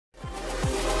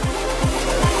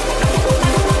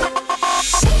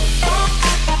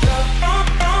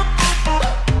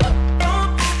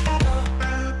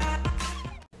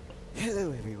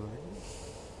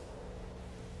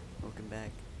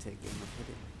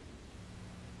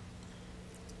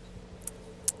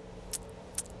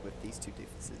with these two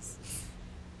doofuses.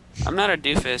 I'm not a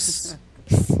doofus.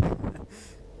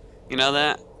 You know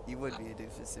that? You would be a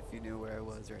doofus if you knew where I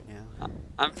was right now.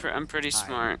 I'm pretty Hi.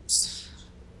 smart.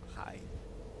 Hi.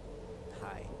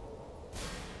 Hi.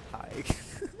 Hi.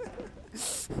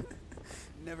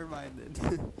 Never mind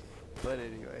then. But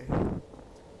anyway.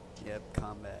 Yep,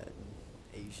 combat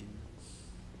and Asian.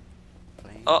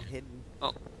 Playing hidden.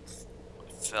 Oh.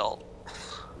 I fell.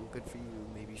 Well, good for you.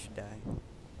 Maybe you should die.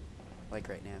 Like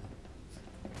right now.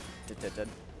 Dun.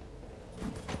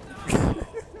 Okay.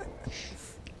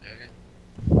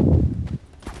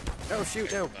 Oh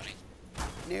shoot, no.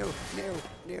 No.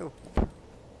 Yeah,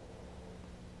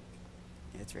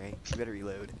 that's right. You better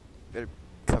reload. You better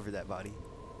cover that body.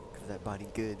 Cover that body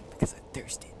good, because I'm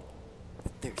thirsty.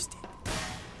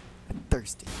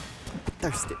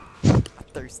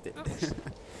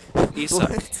 You suck.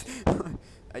 What?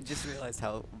 I just realized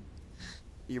how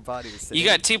your body was sitting. You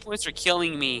got 2 points for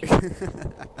killing me. You're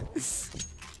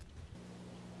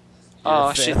Oh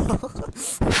a shit. fail.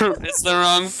 It's the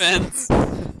wrong fence.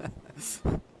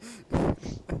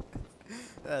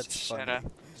 That's Shut funny. up.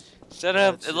 Shut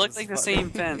up. That It looked shit like is the funny. same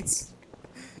fence.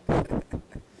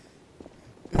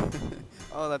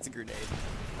 Oh, that's a grenade.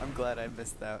 I'm glad I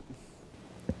missed that.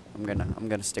 I'm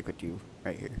gonna stick with you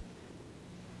right here.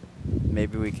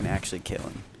 Maybe we can actually kill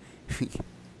him.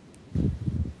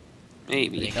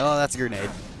 Maybe. Oh, that's a grenade.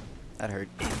 That hurt.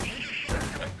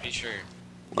 Pretty sure.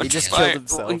 He just Fire- killed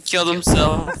himself. He killed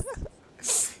himself.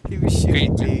 He was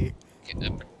shooting Great. me.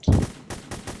 Get up.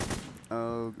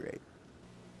 Oh, great.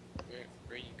 Where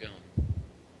are you going?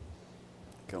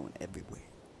 Going everywhere.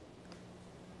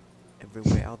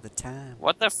 Everywhere all the time.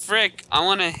 What the frick? I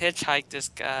want to hitchhike this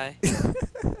guy.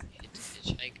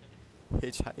 Hitchhike.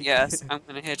 Hitchhike? Yes, I'm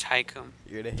gonna hitchhike him.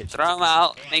 You're gonna hitchhike. Throw him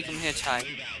out, make him hitchhike.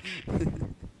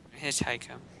 Hitchhike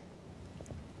him.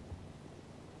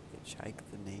 Hitchhike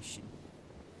the nation.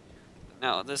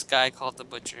 No, this guy called the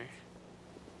butcher.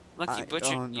 Look, he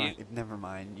butchered oh, you. no, never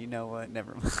mind. You know what?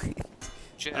 Never mind.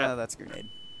 Shut Oh, up. that's a grenade.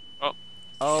 Oh.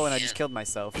 Oh, and I just killed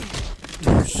myself.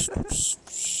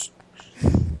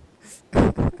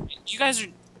 You guys are.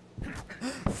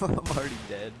 I'm already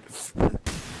dead.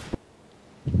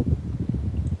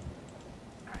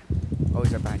 Oh,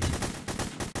 he's right behind you.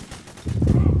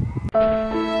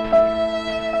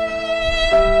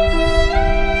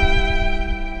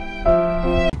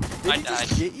 Did I he just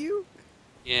died. get you?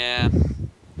 Yeah.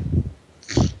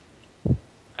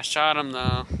 I shot him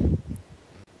though.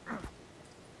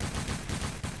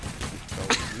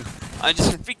 I'm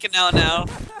just freaking out now.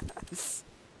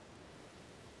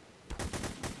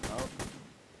 Oh.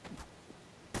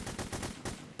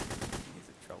 He's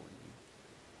trolling you.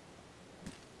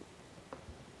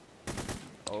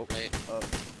 Oh, Right. oh.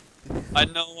 I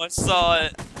know, I saw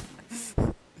it.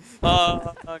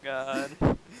 Oh, god. Get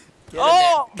him.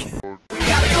 Oh!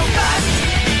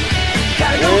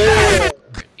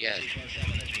 Yeah.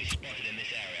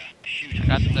 I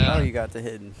got Oh, the. you got the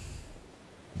hidden.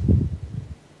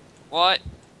 What?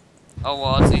 Oh,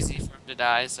 well, it's easy for him to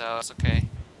die, so it's okay.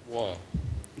 Whoa.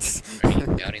 Are you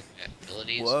doubting my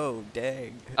abilities? Whoa,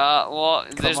 dang. Well,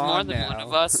 there's more on than one now.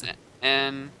 of us,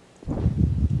 and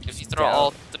if you throw Doubt-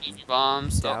 all 3 of your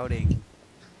bombs. Oh, Doubting.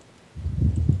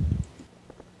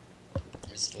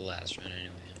 It's the last run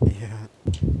anyway. Yeah.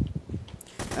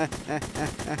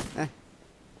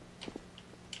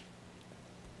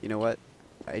 You know what?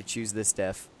 I choose this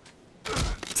death.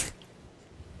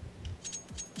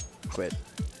 Quit.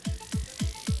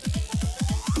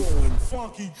 Going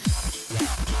funky.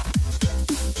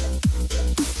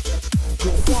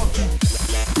 Go funky.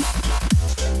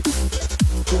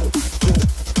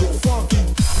 Go funky.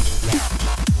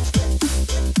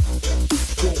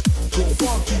 Go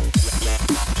funky.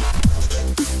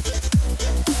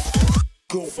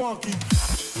 Go funky.